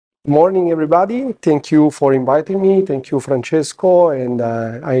Morning, everybody. Thank you for inviting me. Thank you, Francesco. And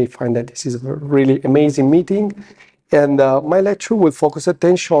I find that this is a really amazing meeting. And my lecture will focus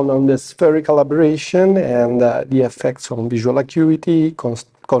attention on the spherical aberration and the effects on visual acuity,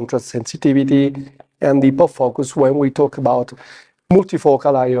 contrast sensitivity, and the hypofocus when we talk about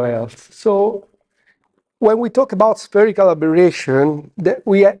multifocal IOLs. So when we talk about spherical aberration,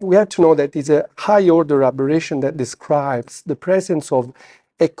 we have to know that it's a high-order aberration that describes the presence of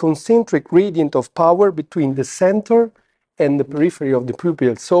a concentric gradient of power between the center and the periphery of the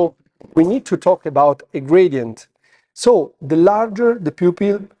pupil. So we need to talk about a gradient. So the larger the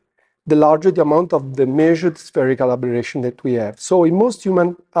pupil, the larger the amount of the measured spherical aberration that we have. So in most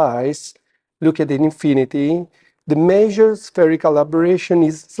human eyes, look at infinity, the measured spherical aberration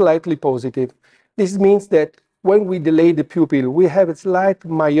is slightly positive. This means that when we dilate the pupil, we have a slight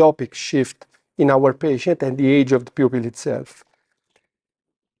myopic shift in our patient and the age of the pupil itself.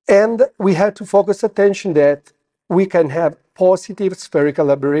 And we have to focus attention that we can have positive spherical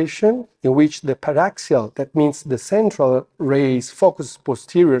aberration in which the paraxial, that means the central rays, focus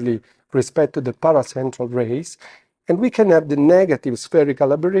posteriorly with respect to the paracentral rays. And we can have the negative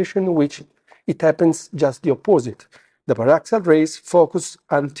spherical aberration in which it happens just the opposite. The paraxial rays focus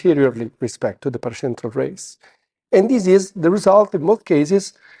anteriorly with respect to the paracentral rays. And this is the result, in most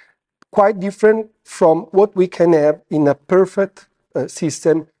cases, quite different from what we can have in a perfect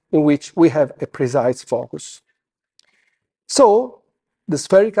system in which we have a precise focus. So the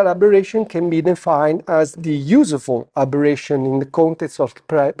spherical aberration can be defined as the useful aberration in the context of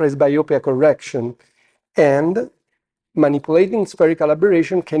presbyopia correction, and manipulating spherical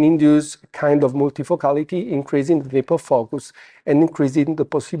aberration can induce a kind of multifocality, increasing the depth of focus and increasing the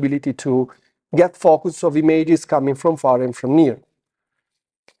possibility to get focus of images coming from far and from near.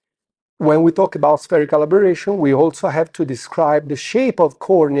 When we talk about spherical aberration, we also have to describe the shape of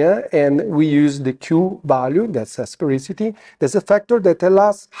cornea, and we use the Q value, that's sphericity. That's a factor that tells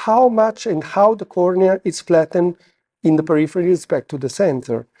us how much and how the cornea is flattened in the periphery with respect to the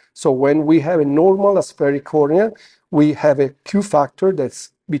center. So when we have a normal aspheric cornea, we have a Q factor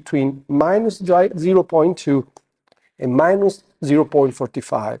that's between minus 0.2 and minus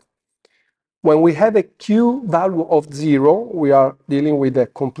 0.45. When we have a Q value of 0, we are dealing with a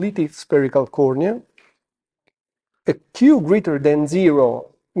completely spherical cornea. A Q greater than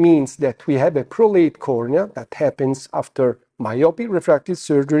 0 means that we have a prolate cornea that happens after myopic refractive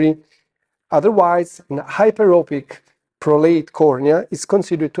surgery. Otherwise, a hyperopic prolate cornea is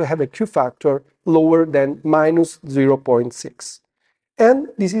considered to have a Q factor lower than minus 0.6. And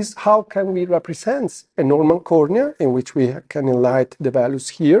this is how can we represent a normal cornea, in which we can enlighten the values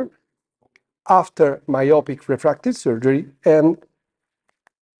here after myopic refractive surgery and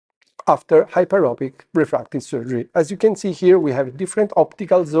after hyperopic refractive surgery. As you can see here, we have a different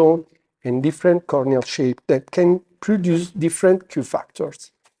optical zone and different corneal shape that can produce different Q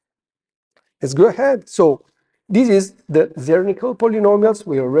factors. Let's go ahead. So this is the Zernickel polynomials.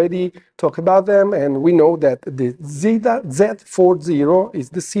 We already talked about them, and we know that the Z40 is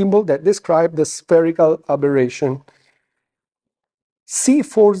the symbol that describes the spherical aberration.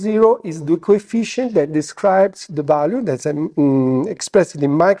 C40 is the coefficient that describes the value that's expressed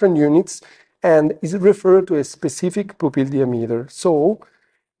in micron units and is referred to a specific pupil diameter. So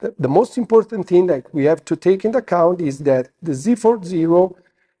the most important thing that we have to take into account is that the Z40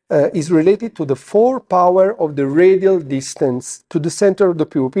 is related to the 4 power of the radial distance to the center of the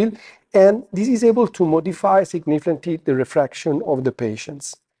pupil, and this is able to modify significantly the refraction of the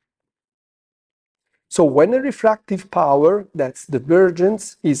patients. So when a refractive power, that's the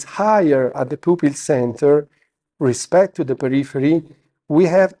divergence, is higher at the pupil center respect to the periphery, we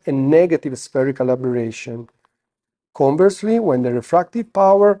have a negative spherical aberration. Conversely, when the refractive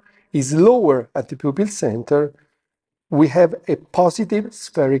power is lower at the pupil center, we have a positive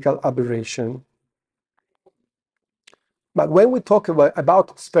spherical aberration. But when we talk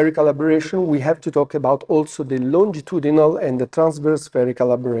about spherical aberration, we have to talk about also the longitudinal and the transverse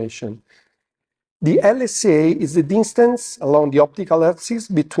spherical aberration. The LSA is the distance along the optical axis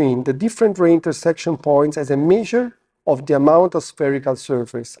between the different ray intersection points as a measure of the amount of spherical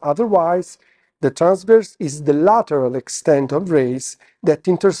surface. Otherwise, the transverse is the lateral extent of rays that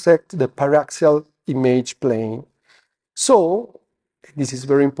intersect the paraxial image plane. So, this is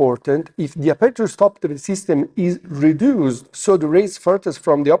very important, if the aperture stop to the system is reduced, so the rays furthest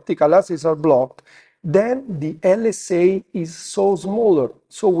from the optical axis are blocked, then the LSA is so smaller.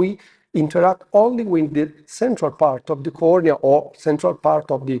 So we interact only with the central part of the cornea or central part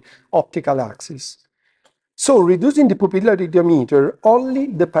of the optical axis. So reducing the pupillary diameter, only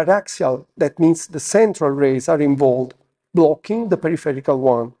the paraxial, that means the central rays, are involved, blocking the peripheral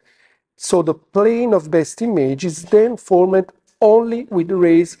one. So the plane of best image is then formed only with the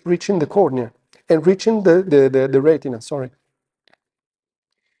rays reaching the cornea and reaching the retina, sorry.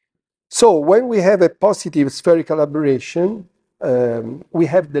 So when we have a positive spherical aberration, we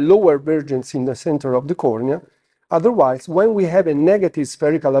have the lower vergence in the center of the cornea. Otherwise, when we have a negative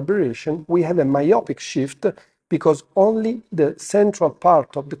spherical aberration, we have a myopic shift because only the central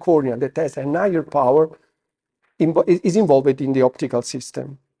part of the cornea that has a higher power is involved in the optical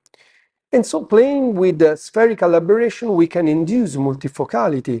system. And so playing with the spherical aberration, we can induce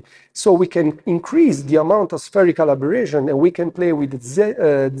multifocality. So we can increase the amount of spherical aberration, and we can play with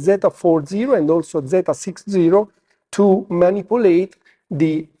zeta 40 and also zeta 60 to manipulate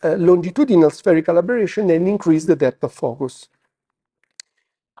the longitudinal spherical aberration and increase the depth of focus.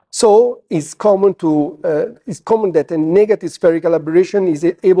 So it's common that a negative spherical aberration is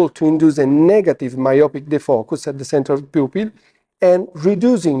able to induce a negative myopic defocus at the center of the pupil, and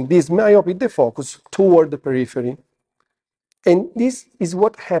reducing this myopic defocus toward the periphery. And this is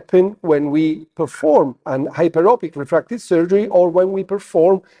what happens when we perform an hyperopic refractive surgery or when we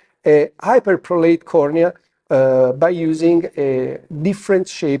perform a hyperprolate cornea by using a different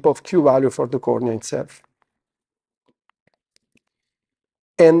shape of Q value for the cornea itself.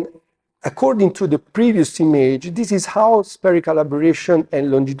 And according to the previous image, this is how spherical aberration and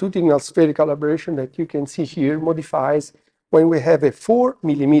longitudinal spherical aberration that you can see here modifies when we have a 4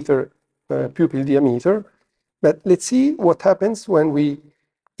 millimeter pupil diameter. But let's see what happens when we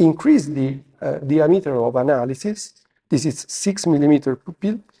increase the diameter of analysis. This is 6 millimeter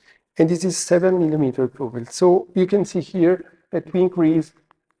pupil, and this is 7 millimeter pupil. So you can see here that we increase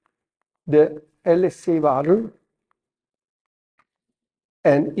the LSA value,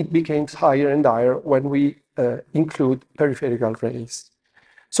 and it becomes higher and higher when we include peripheral rays.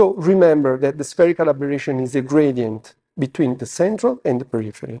 So remember that the spherical aberration is a gradient between the central and the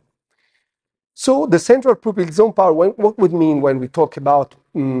periphery. So the central pupil zone power, what would mean when we talk about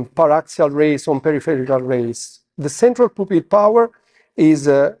paraxial rays on peripheral rays? The central pupil power is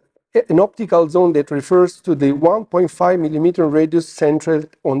an optical zone that refers to the 1.5 millimeter radius centered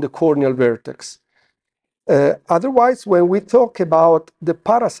on the corneal vertex. Otherwise, when we talk about the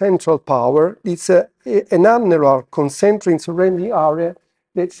paracentral power, it's an annular concentric surrounding area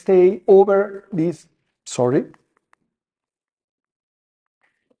that stay over this,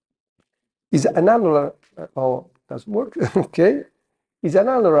 is an annular, doesn't work, okay, is an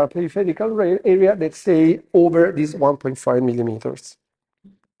annular peripheral area that stay over these 1.5 millimeters.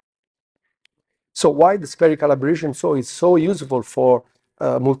 So why the spherical aberration is so useful for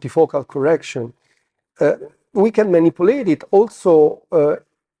multifocal correction? We can manipulate it also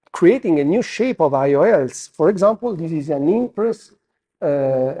creating a new shape of IOLs. For example, this is an impress,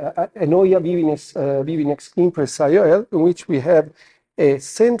 an Oya Vivinex impress IOL, in which we have a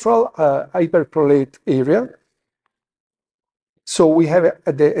central hyperprolate area. So we have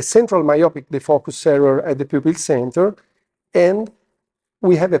a central myopic defocus error at the pupil center, and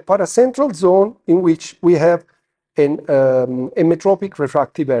we have a paracentral zone in which we have a metropic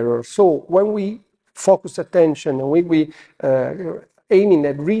refractive error. So when we focus attention and when we aiming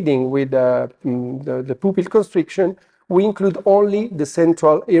at reading with the pupil constriction, we include only the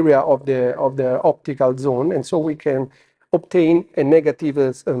central area of the optical zone, and so we can obtain a negative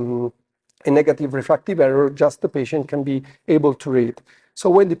refractive error. Just the patient can be able to read. So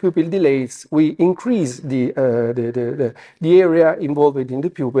when the pupil dilates, we increase the area involved in the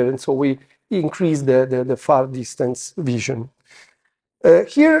pupil, and so we increase the far distance vision.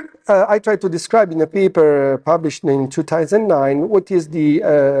 Here, I try to describe in a paper published in 2009 what is the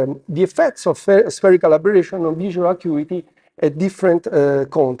effects of spherical aberration on visual acuity at different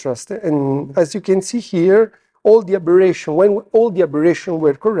contrast. And as you can see here, all the aberration, when all the aberration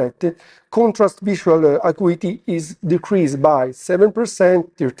were corrected, contrast visual acuity is decreased by 7%,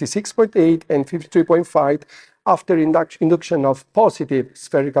 36.8, and 53.5 after induction of positive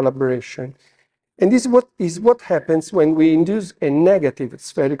spherical aberration. And this is what happens when we induce a negative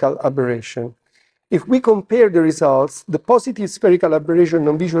spherical aberration. If we compare the results, the positive spherical aberration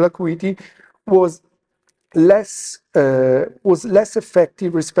on visual acuity was less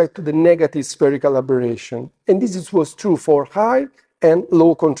effective respect to the negative spherical aberration. And this was true for high and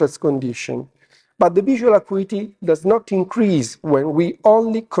low contrast condition. But the visual acuity does not increase when we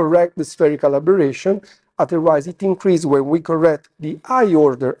only correct the spherical aberration. Otherwise, it increases when we correct the high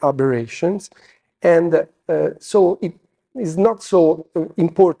order aberrations. And so it is not so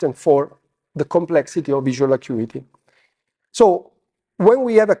important for the complexity of visual acuity. So when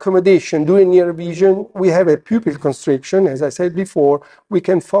we have accommodation during near vision, we have a pupil constriction. As I said before, we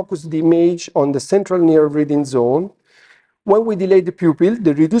can focus the image on the central near reading zone. When we dilate the pupil,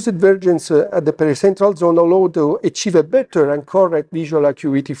 the reduced divergence at the pericentral zone allows to achieve a better and correct visual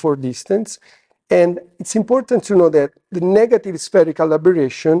acuity for distance. And it's important to know that the negative spherical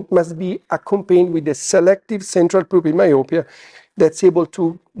aberration must be accompanied with a selective central pupil myopia that's able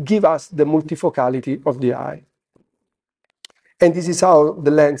to give us the multifocality of the eye. And this is how the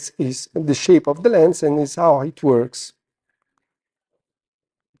lens is, the shape of the lens, and is how it works.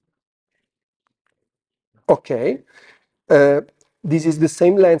 Okay. This is the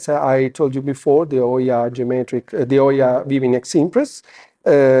same lens I told you before, the Oya the Oya Vivinex Impress.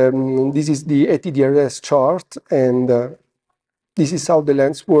 This is the ATDRS chart, and this is how the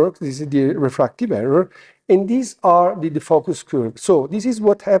lens works. This is the refractive error, and these are the defocus curves. So this is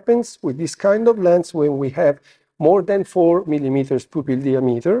what happens with this kind of lens when we have more than 4 millimeters pupil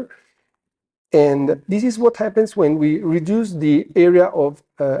diameter. And this is what happens when we reduce the area of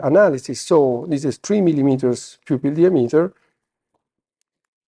analysis. So this is 3 millimeters pupil diameter.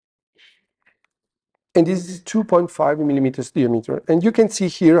 And this is 2.5 millimeters diameter. And you can see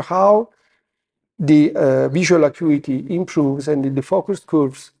here how the visual acuity improves and the defocus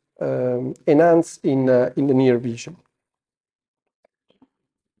curves enhance in the near vision.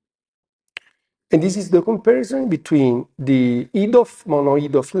 And this is the comparison between the EDOF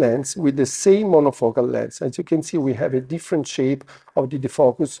mono-EDOF lens with the same monofocal lens. As you can see, we have a different shape of the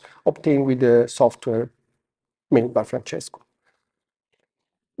defocus obtained with the software made by Francesco.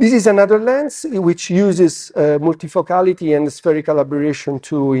 This is another lens which uses multifocality and spherical aberration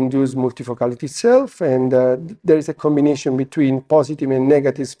to induce multifocality itself. And there is a combination between positive and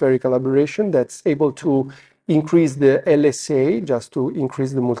negative spherical aberration that's able to increase the LSA, just to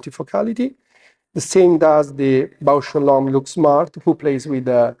increase the multifocality. The same does the Bausch-Lomb LuxSmart, who plays with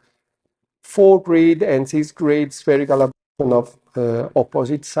the 4th grade and 6th grade spherical aberration of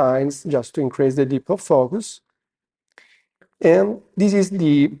opposite signs, just to increase the depth of focus. And this is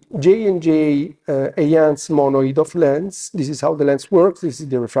the J&J Ayans mono-EDOF lens. This is how the lens works. This is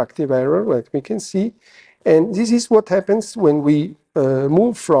the refractive error, like we can see. And this is what happens when we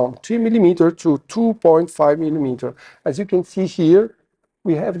move from 3 millimeter to 2.5 millimeter. As you can see here,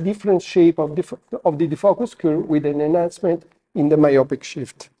 we have different shape of the defocus curve with an enhancement in the myopic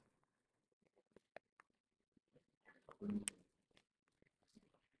shift.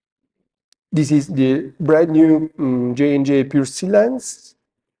 This is the brand new J&J Pure C lens.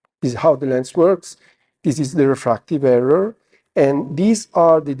 This is how the lens works. This is the refractive error. And these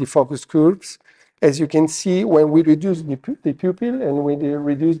are the defocus curves. As you can see, when we reduce the pupil and when we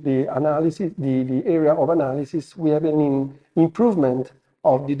reduce the analysis, the area of analysis, we have an improvement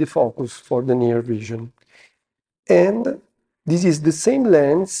of the defocus for the near vision. And this is the same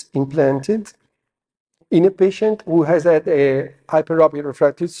lens implanted in a patient who has had a hyperopic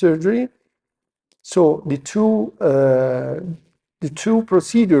refractive surgery. So the two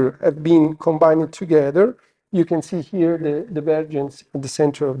procedures have been combined together. You can see here the divergence at the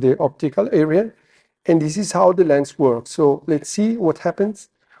center of the optical area. And this is how the lens works. So let's see what happens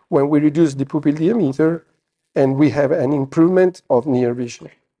when we reduce the pupil diameter and we have an improvement of near vision.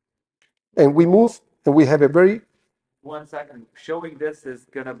 And we move, and we have a very... 1 second. Showing this is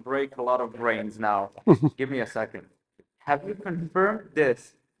going to break a lot of brains now. Give me a second. Have you confirmed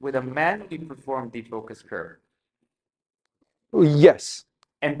this with a manually performed defocus curve? Yes.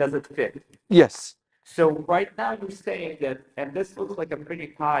 And does it fit? Yes. So right now you're saying that, and this looks like a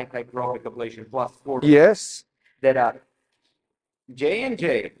pretty high hyperopic ablation, plus 40. Yes. That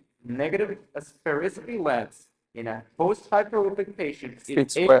J&J negative sphericity lens in a post-hyperopic patient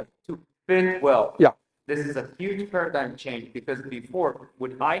is able to fit well. Yeah. This is a huge paradigm change, because before,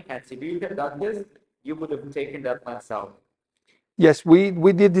 with eye hands, if you had done this, you would have taken that lens out. Yes, we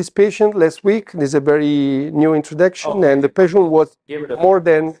did this patient last week. This is a very new introduction, and the patient was more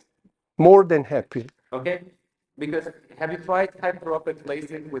than happy. Okay, because have you tried hyperopic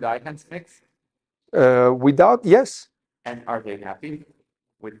LASIK with eye hands mix? Without, yes. And are they happy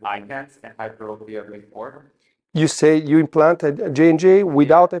with eye hands and hyperopia before? You say you implanted J&J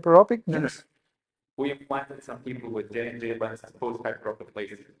without hyperopic? Yes. We implanted some people with J&J lenses post-hyperopic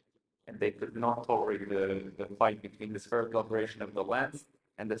LASIK, and they could not tolerate the fight between the spherical aberration of the lens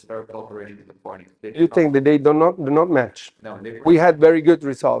and the spherical aberration of the cornea. You think that they do not match? No. We had very good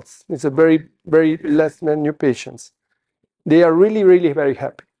results. It's a very less than new patients. They are really very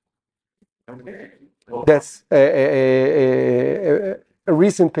happy. Okay. That's a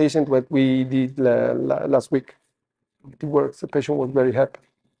recent patient that we did last week. It works. The patient was very happy.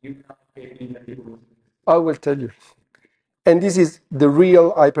 I will tell you. And this is the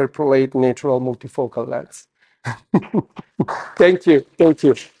real hyperprolate natural multifocal lens. Thank you.